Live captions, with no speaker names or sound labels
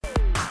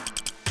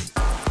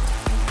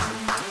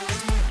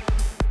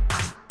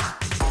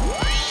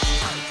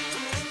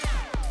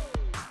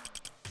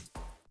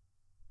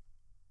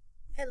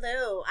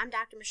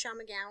Michelle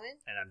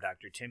McGowan. And I'm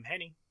Dr. Tim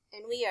Henney.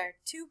 And we are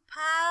two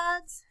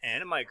pods.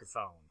 And a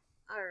microphone.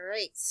 All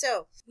right.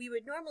 So we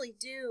would normally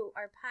do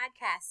our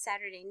podcast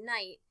Saturday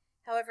night.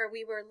 However,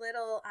 we were a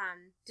little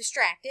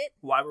distracted.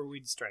 Why were we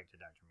distracted,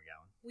 Dr.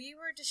 McGowan? We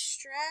were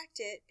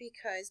distracted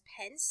because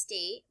Penn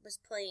State was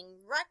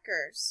playing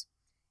Rutgers.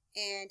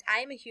 And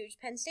I am a huge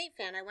Penn State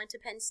fan. I went to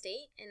Penn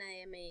State, and I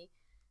am a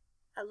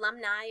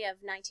alumni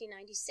of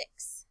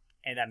 1996.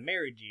 And I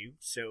married you,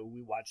 so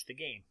we watched the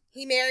game.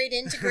 He married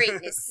into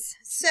greatness.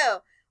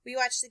 So we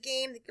watched the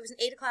game. It was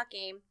an 8 o'clock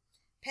game.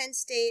 Penn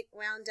State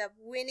wound up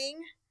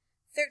winning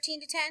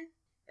 13-10.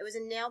 It was a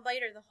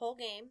nail-biter the whole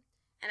game.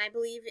 And I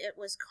believe it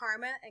was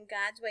karma and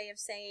God's way of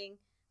saying,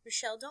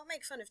 Michelle, don't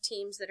make fun of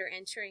teams that are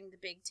entering the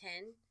Big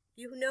Ten.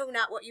 You know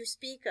not what you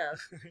speak of.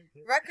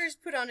 Rutgers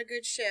put on a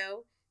good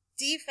show.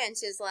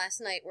 Defenses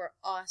last night were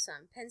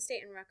awesome. Penn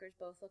State and Rutgers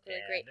both looked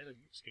really great. Yeah, it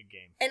was a good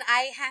game. And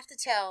I have to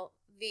tell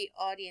the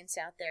audience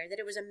out there that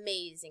it was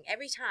amazing.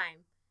 Every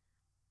time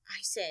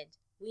I said,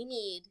 we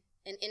need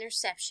an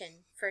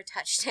interception for a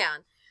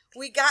touchdown.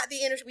 We got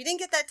the interception. We didn't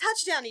get that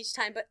touchdown each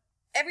time, but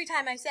every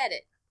time I said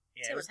it,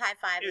 it was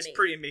high-fiving me. It was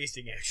pretty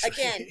amazing, actually.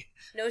 Again,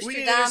 Nostradamus. We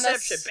need an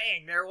interception.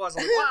 Bang, there it was.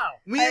 Like, wow.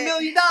 We need $1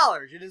 million.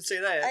 You didn't say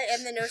that. I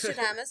am the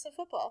Nostradamus of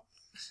football.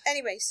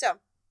 Anyway, so,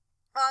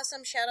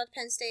 awesome. Shout out to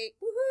Penn State.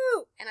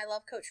 Woohoo! And I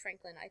love Coach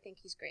Franklin. I think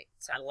he's great.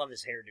 So. I love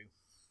his hairdo.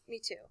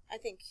 Me too. I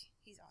think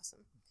he's awesome.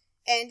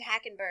 And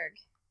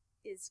Hackenberg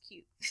is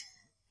cute.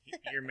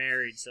 You're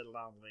married. Settle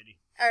down, lady.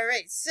 All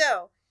right.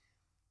 So,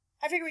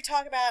 I figure we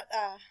talk about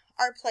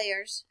our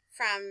players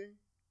from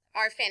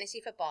our fantasy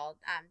football.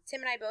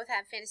 Tim and I both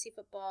have fantasy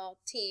football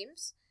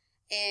teams,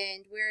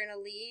 and we're in a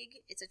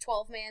league. It's a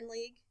 12-man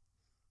league.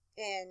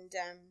 And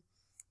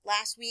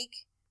last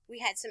week, we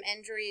had some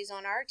injuries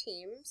on our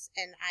teams,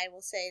 and I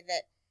will say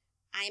that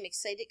I am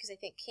excited because I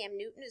think Cam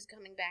Newton is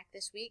coming back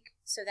this week,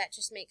 so that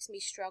just makes me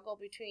struggle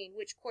between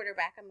which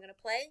quarterback I'm going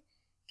to play,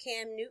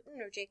 Cam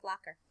Newton or Jake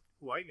Locker.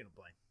 Who are you going to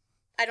play?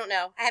 I don't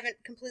know. I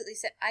haven't completely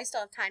set. I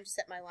still have time to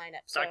set my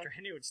lineup. So. Dr.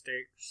 Henney would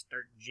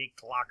start Jake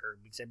Locker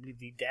because I believe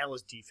the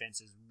Dallas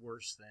defense is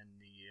worse than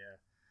the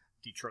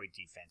Detroit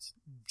defense,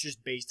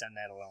 just based on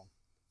that alone.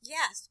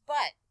 Yes,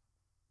 but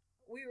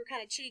we were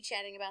kind of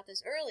chitty-chatting about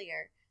this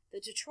earlier.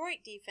 The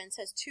Detroit defense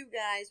has two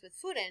guys with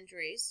foot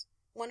injuries,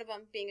 one of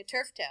them being a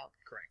turf toe.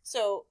 Correct.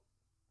 So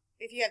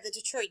if you have the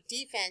Detroit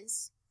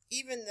defense,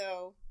 even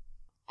though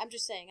I'm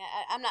just saying,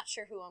 I'm not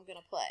sure who I'm going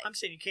to play. I'm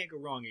saying you can't go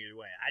wrong either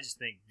way. I just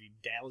think the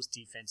Dallas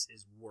defense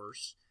is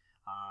worse.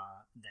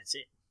 That's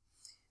it.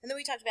 And then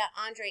we talked about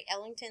Andre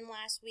Ellington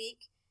last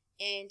week,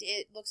 and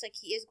it looks like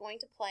he is going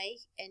to play.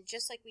 And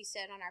just like we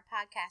said on our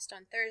podcast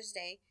on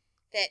Thursday,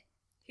 that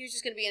he was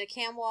just going to be in a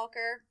cam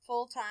walker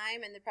full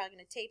time, and they're probably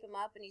going to tape him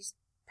up, and he's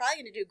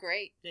probably going to do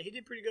great. Yeah, he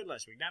did pretty good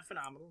last week. Not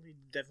phenomenal. He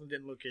definitely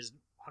didn't look his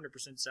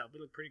 100% self. He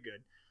looked pretty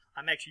good.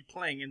 I'm actually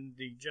playing, and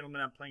the gentleman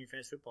I'm playing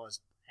fantasy football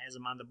has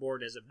him on the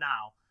board as of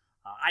now.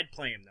 I'd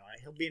play him, though.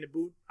 He'll be in a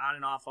boot on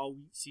and off all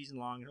season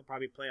long. He'll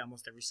probably play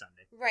almost every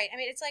Sunday. Right. I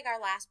mean, it's like our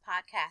last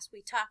podcast.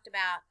 We talked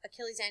about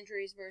Achilles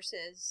injuries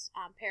versus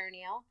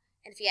perineal.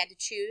 And if you had to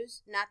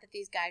choose, not that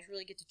these guys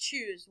really get to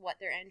choose what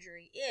their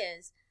injury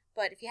is,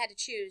 but if you had to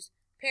choose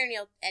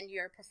perineal and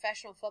you're a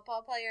professional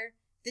football player,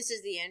 this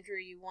is the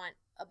injury you want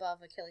above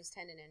Achilles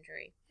tendon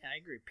injury. Yeah, I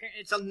agree.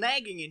 It's a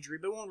nagging injury,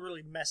 but it won't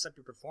really mess up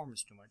your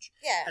performance too much.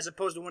 Yeah. As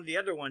opposed to one of the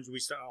other ones we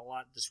saw a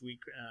lot this week,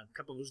 a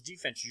couple of those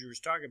defenses you were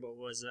talking about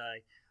was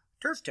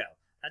turf toe.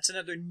 That's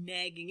another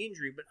nagging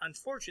injury, but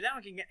unfortunately, that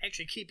one can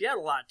actually keep you out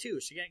a lot too,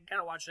 so you got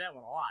to watch that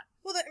one a lot.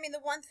 Well, the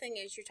one thing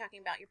is you're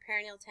talking about your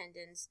perineal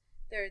tendons.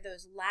 They're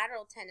those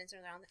lateral tendons, or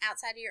they're on the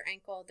outside of your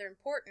ankle. They're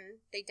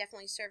important. They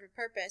definitely serve a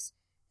purpose.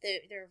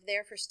 They're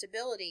there for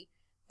stability,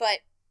 but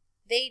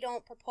they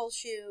don't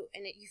propulse you,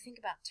 and you think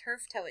about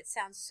turf toe, it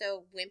sounds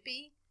so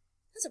wimpy.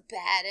 That's a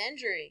bad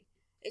injury.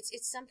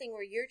 It's something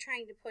where you're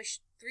trying to push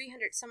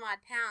 300 some odd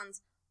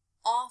pounds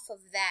off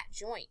of that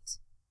joint.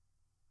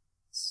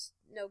 It's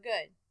no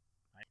good.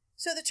 Right.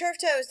 So the turf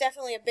toe is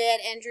definitely a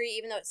bad injury,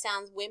 even though it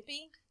sounds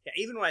wimpy. Yeah,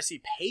 even when I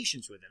see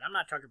patients with it, I'm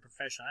not talking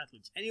professional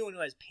athletes, anyone who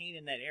has pain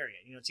in that area,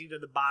 it's either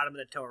the bottom of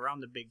the toe or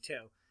around the big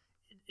toe,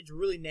 it's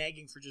really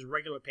nagging for just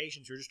regular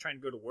patients who are just trying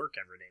to go to work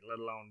every day, let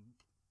alone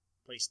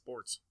play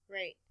sports.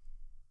 Right.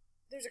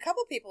 There's a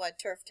couple people at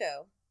turf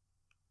toe.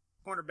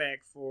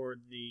 Cornerback for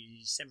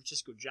the San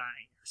Francisco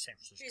Giants.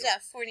 He's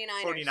at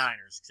 49ers.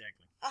 49ers,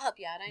 exactly. I'll help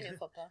you out. I know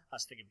football. I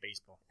was thinking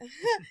baseball.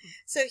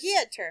 So he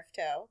had turf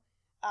toe.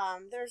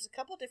 There's a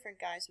couple different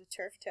guys with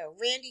turf toe.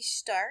 Randy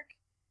Stark.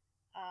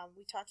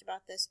 We talked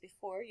about this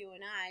before, you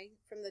and I,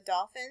 from the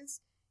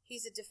Dolphins.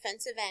 He's a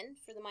defensive end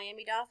for the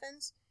Miami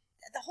Dolphins.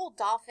 The whole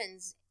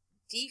Dolphins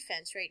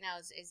defense right now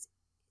is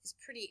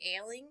pretty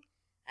ailing.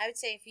 I would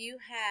say if you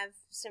have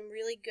some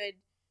really good,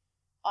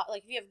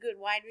 if you have good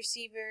wide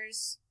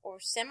receivers or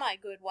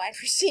semi-good wide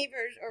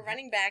receivers or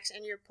running backs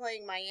and you're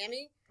playing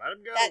Miami, let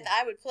them go.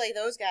 I would play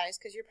those guys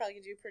because you're probably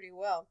going to do pretty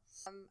well.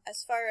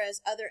 As far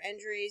as other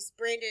injuries,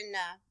 Brandon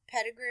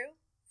Pettigrew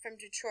from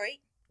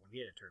Detroit. Well, he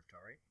had a turf toe,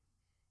 right?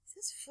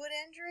 this foot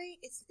injury?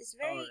 It's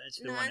very that's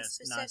the one that's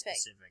non-specific.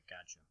 non-specific.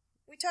 Gotcha.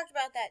 We talked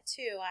about that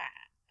too.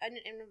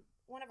 In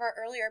one of our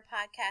earlier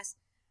podcasts,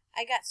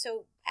 I got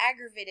so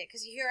aggravated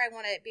because here I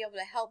want to be able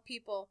to help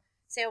people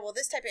say, oh, well,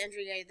 this type of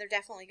injury, they're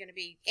definitely going to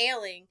be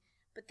ailing.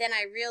 But then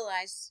I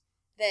realized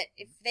that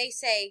if they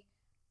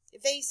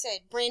said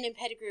Brandon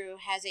Pettigrew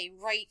has a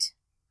right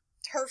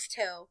turf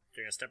toe,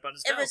 they're going to step on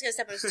his toe. Everyone's going to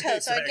step on his toe.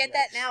 So I get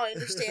that now. I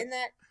understand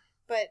that.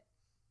 But,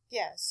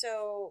 yeah,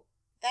 so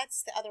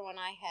that's the other one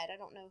I had. I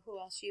don't know who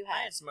else you had.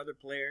 I had some other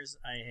players.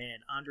 I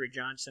had Andre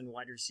Johnson,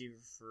 wide receiver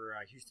for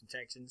Houston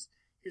Texans.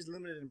 He was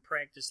limited in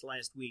practice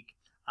last week.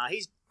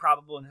 He's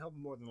probable and he'll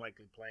more than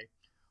likely play.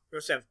 We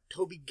also have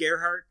Toby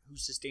Gerhart, who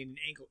sustained an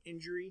ankle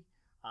injury.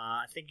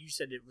 I think you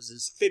said it was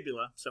his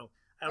fibula, so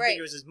I don't think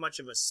it was as much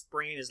of a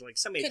sprain as like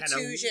somebody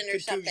contusion kind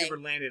of something were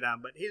landed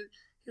on. But he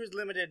was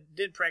limited,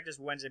 did practice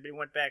Wednesday, but he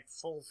went back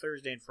full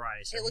Thursday and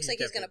Friday. So it looks like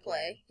he's going to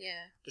play.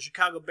 Yeah. The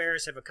Chicago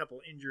Bears have a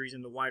couple injuries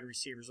in the wide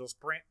receivers.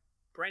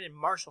 Brandon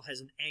Marshall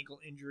has an ankle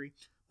injury,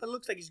 but it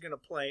looks like he's going to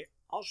play.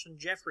 Alshon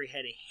Jeffrey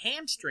had a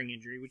hamstring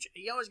injury, which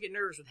you always get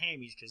nervous with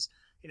hammies because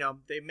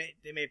they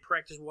may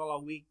practice well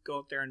all week, go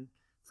up there and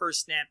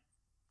first snap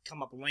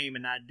come up lame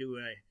and not do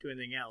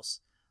anything else.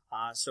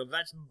 So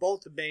that's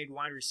both the main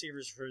wide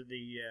receivers for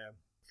the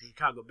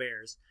Chicago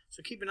Bears.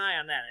 So keep an eye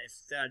on that.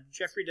 If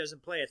Jeffrey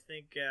doesn't play, I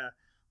think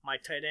my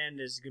tight end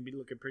is going to be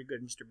looking pretty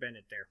good, Mr.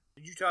 Bennett there.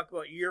 Did you talk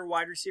about your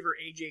wide receiver,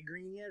 A.J.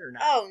 Green, yet or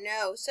not? Oh,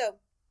 no. So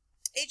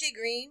A.J.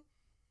 Green,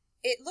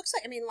 it looks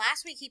like,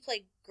 last week he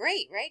played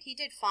great, right? He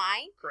did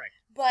fine. Correct.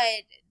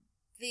 But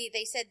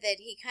they said that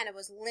he kind of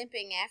was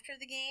limping after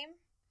the game,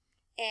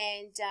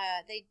 and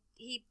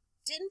he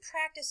didn't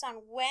practice on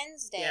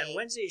Wednesday. Yeah, on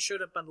Wednesday he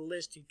showed up on the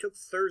list. He took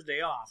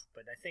Thursday off,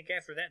 but I think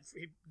after that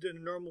he did a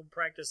normal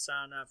practice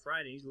on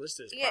Friday. He's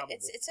listed as probable. Yeah,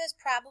 it says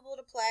probable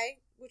to play,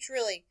 which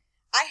really,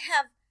 I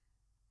have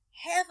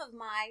half of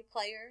my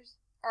players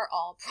are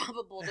all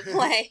probable to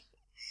play.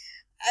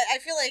 I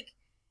feel like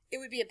it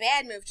would be a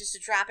bad move just to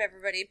drop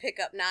everybody and pick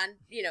up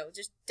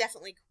just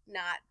definitely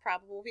not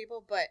probable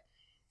people. But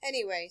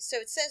anyway, so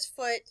it says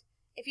foot.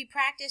 If he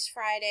practiced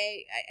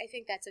Friday, I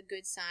think that's a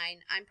good sign.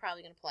 I'm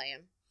probably going to play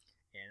him.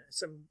 And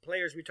some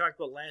players we talked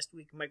about last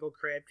week, Michael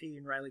Crabtree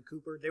and Riley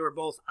Cooper, they were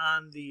both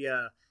on the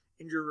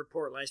injury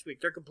report last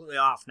week. They're completely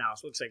off now,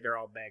 so it looks like they're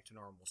all back to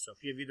normal. So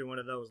if you have either one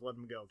of those, let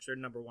them go, because they're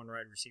number one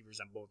wide receivers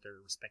on both their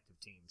respective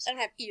teams. I don't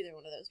have either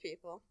one of those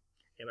people.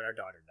 Yeah, but our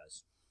daughter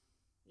does.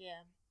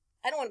 Yeah.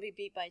 I don't want to be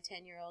beat by a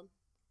 10-year-old.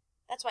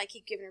 That's why I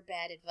keep giving her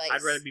bad advice.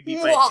 I'd rather be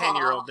beat by a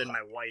 10-year-old than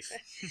my wife.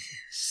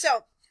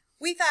 So,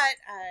 we thought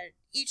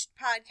each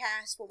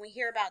podcast, when we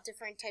hear about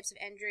different types of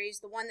injuries,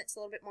 the one that's a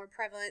little bit more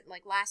prevalent,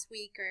 like last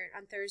week or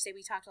on Thursday,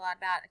 we talked a lot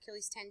about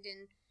Achilles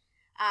tendon,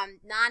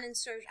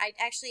 non-insertion. I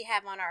actually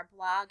have on our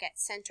blog at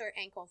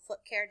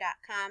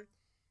centeranklefootcare.com,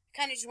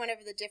 kind of just went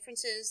over the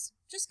differences,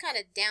 just kind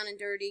of down and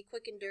dirty,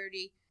 quick and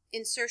dirty,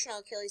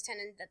 insertional Achilles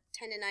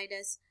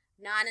tendonitis,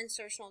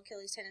 non-insertional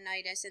Achilles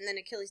tendonitis, and then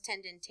Achilles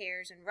tendon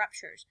tears and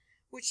ruptures,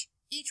 which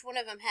each one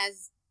of them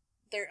has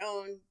their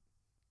own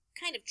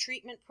kind of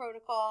treatment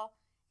protocol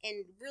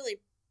and really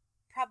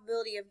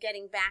probability of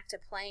getting back to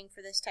playing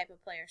for this type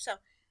of player. So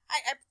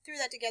I threw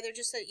that together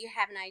just so that you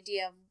have an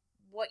idea of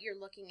what you're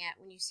looking at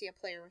when you see a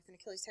player with an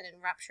Achilles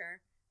tendon rupture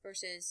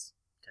versus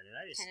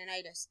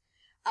tendonitis.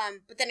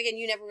 But then again,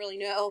 you never really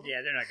know.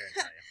 Yeah, they're not going to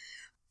tell you.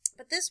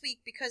 But this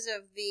week, because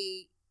of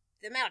the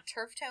amount of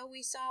turf toe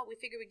we saw, we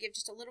figured we'd give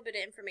just a little bit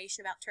of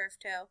information about turf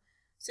toe.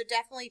 So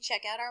definitely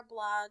check out our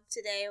blog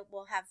today.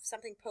 We'll have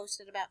something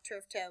posted about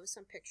turf toe with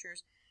some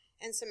pictures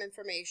and some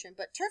information.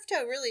 But turf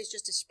toe really is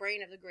just a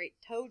sprain of the great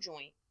toe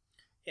joint.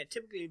 Yeah,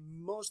 typically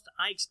most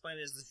I explain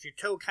is if your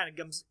toe kind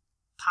of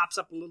pops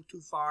up a little too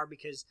far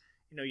because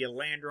you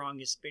land wrong,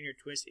 you spin or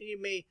twist, and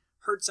you may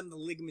hurt some of the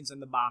ligaments on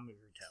the bottom of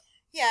your toe.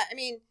 Yeah,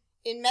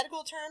 in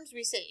medical terms,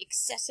 we say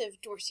excessive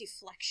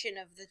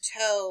dorsiflexion of the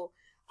toe,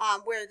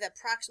 where the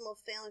proximal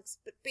phalanx,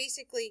 but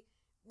basically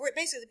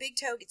the big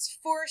toe gets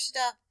forced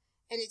up,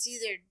 and it's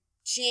either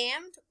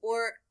jammed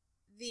or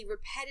the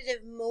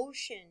repetitive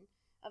motion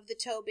of the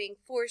toe being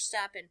forced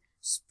up and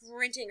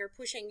sprinting or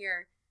pushing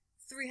your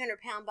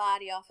 300-pound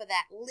body off of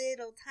that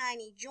little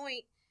tiny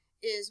joint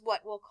is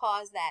what will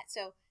cause that.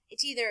 So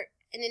it's either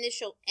an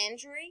initial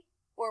injury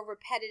or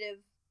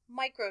repetitive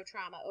micro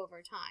trauma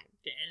over time.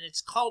 Yeah, and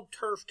it's called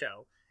turf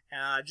toe.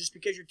 Just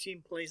because your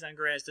team plays on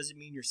grass doesn't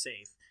mean you're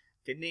safe.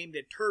 They named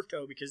it turf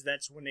toe because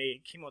that's when they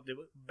came out with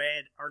the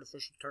bad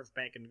artificial turf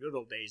back in the good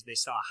old days. They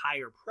saw a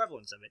higher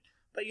prevalence of it,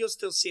 but you'll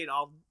still see it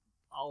all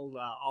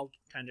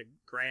kind of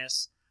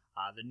grass,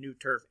 the new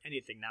turf,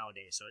 anything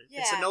nowadays. So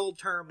it's an old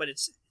term, but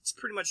it's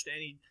pretty much to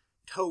any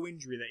toe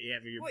injury that you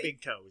have, your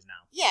big toes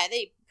now. Yeah,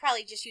 they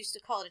probably just used to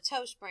call it a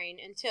toe sprain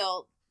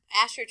until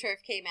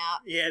AstroTurf came out.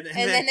 Yeah,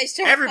 and then they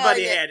started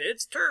everybody calling had it.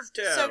 It's turf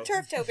toe. So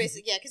turf toe,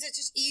 basically, yeah, because it's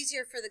just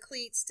easier for the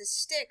cleats to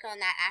stick on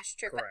that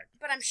AstroTurf. Correct.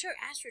 But I'm sure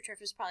AstroTurf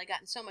has probably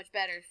gotten so much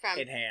better from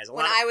it has.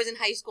 when I was in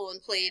high school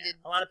and played.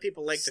 A lot of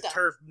people like the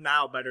turf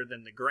now better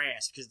than the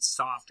grass because it's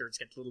softer. It's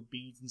got little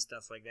beads and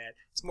stuff like that.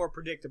 It's more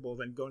predictable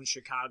than going to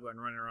Chicago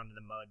and running around in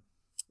the mud.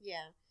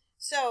 Yeah.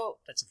 So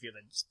that's a field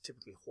that's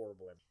typically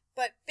horrible.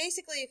 But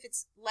basically, if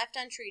it's left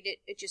untreated,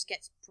 it just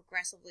gets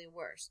progressively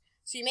worse.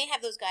 So you may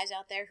have those guys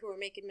out there who are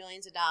making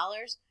millions of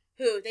dollars,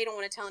 who they don't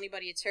want to tell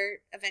anybody it's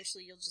hurt.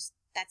 Eventually,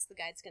 that's the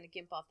guy that's going to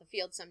gimp off the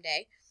field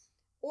someday.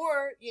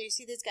 Or you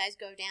see these guys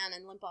go down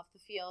and limp off the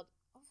field.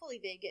 Hopefully,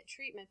 they get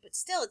treatment, but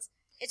still,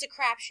 it's a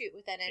crapshoot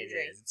with that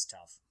injury. It is. It's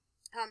tough.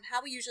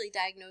 How we usually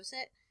diagnose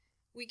it,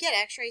 we get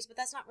X-rays, but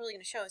that's not really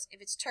going to show us.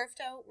 If it's turf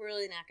toe, we're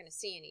really not going to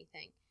see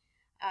anything.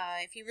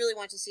 If you really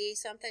want to see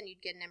something,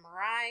 you'd get an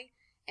MRI,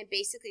 and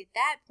basically at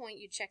that point,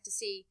 you'd check to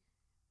see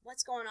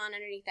what's going on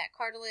underneath that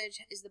cartilage.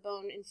 Is the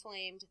bone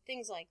inflamed?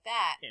 Things like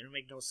that. Yeah, it would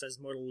make no sense.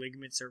 Mortal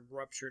ligaments are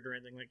ruptured or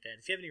anything like that.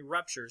 If you have any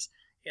ruptures,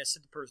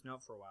 sit the person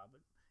out for a while.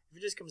 But if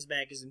it just comes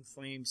back as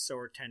inflamed,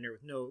 sore, tender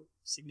with no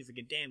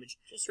significant damage,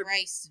 just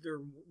rice.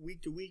 They're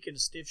week to week in a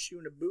stiff shoe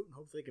and a boot, and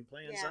hopefully they can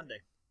play on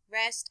Sunday.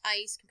 Rest,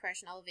 ice,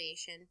 compression,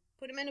 elevation.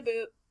 Put them in a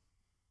boot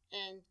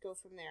and go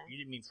from there. You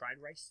didn't mean fried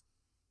rice?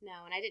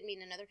 No, and I didn't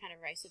mean another kind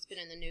of rice that's been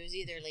in the news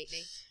either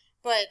lately.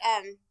 But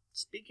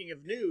speaking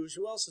of news,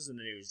 who else is in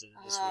the news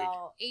this week?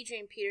 Oh,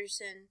 Adrian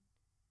Peterson,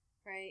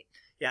 right?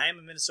 Yeah, I am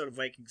a Minnesota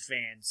Viking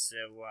fan,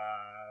 so...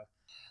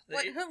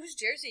 whose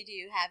jersey do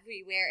you have who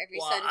you wear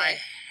every Sunday? Sunday?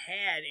 I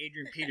had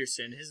Adrian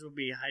Peterson. His will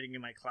be hiding in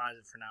my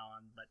closet from now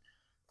on. But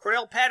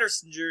Cordell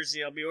Patterson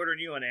jersey, I'll be ordering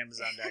you on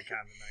Amazon.com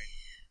tonight.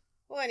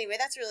 Well, anyway,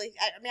 that's really...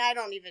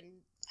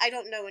 I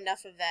don't know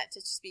enough of that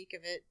to speak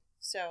of it,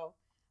 so...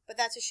 But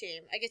that's a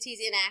shame. I guess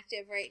he's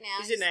inactive right now.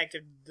 He's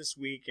inactive this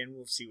week, and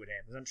we'll see what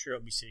happens. I'm sure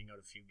he'll be sitting out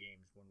a few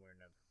games one way or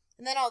another.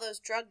 And then all those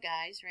drug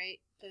guys, right?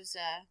 Those,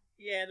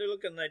 Yeah, they're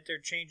looking like they're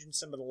changing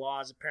some of the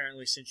laws.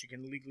 Apparently, since you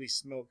can legally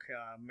smoke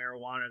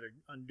marijuana, they're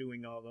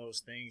undoing all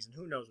those things, and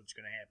who knows what's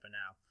going to happen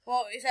now.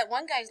 Well, if that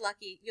one guy's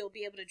lucky, you'll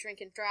be able to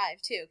drink and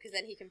drive, too, because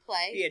then he can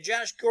play. Yeah,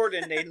 Josh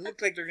Gordon, they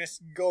look like they're going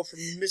to go from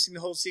missing the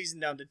whole season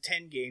down to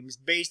 10 games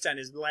based on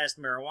his last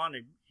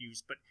marijuana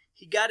use, but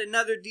he got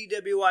another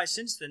DWI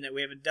since then that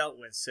we haven't dealt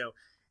with. So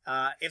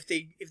if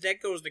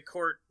that goes to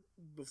court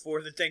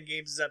before the 10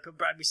 games is up, he'll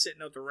probably be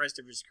sitting out the rest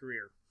of his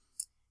career.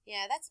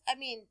 Yeah,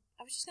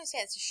 I was just going to say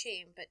it's a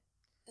shame, but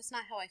that's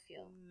not how I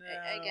feel, no,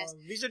 I guess.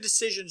 These are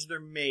decisions they're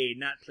made,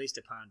 not placed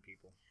upon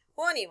people.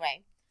 Well,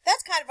 anyway,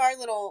 that's kind of our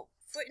little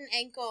foot and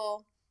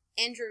ankle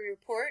injury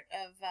report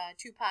of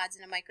 2 pods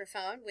and a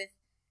microphone with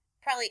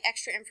probably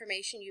extra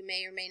information you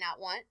may or may not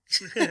want.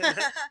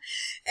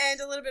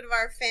 And a little bit of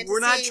our fantasy... We're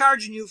not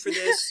charging you for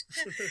this.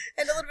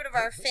 And a little bit of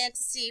our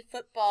fantasy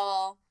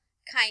football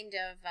kind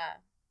of...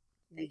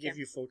 we give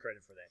you full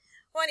credit for that.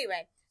 Well,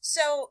 anyway,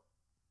 so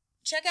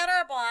check out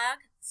our blog,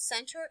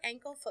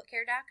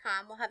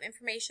 centroanklefootcare.com. We'll have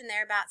information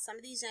there about some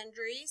of these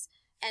injuries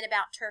and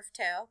about turf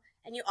toe.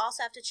 And you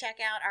also have to check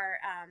out our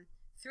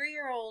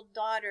 3-year-old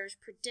daughter's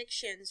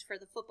predictions for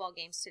the football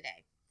games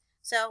today.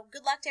 So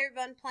good luck to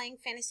everyone playing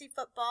fantasy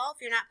football.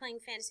 If you're not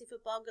playing fantasy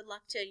football, good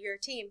luck to your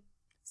team.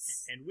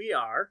 And we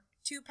are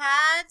 2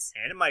 pods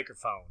and a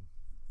microphone.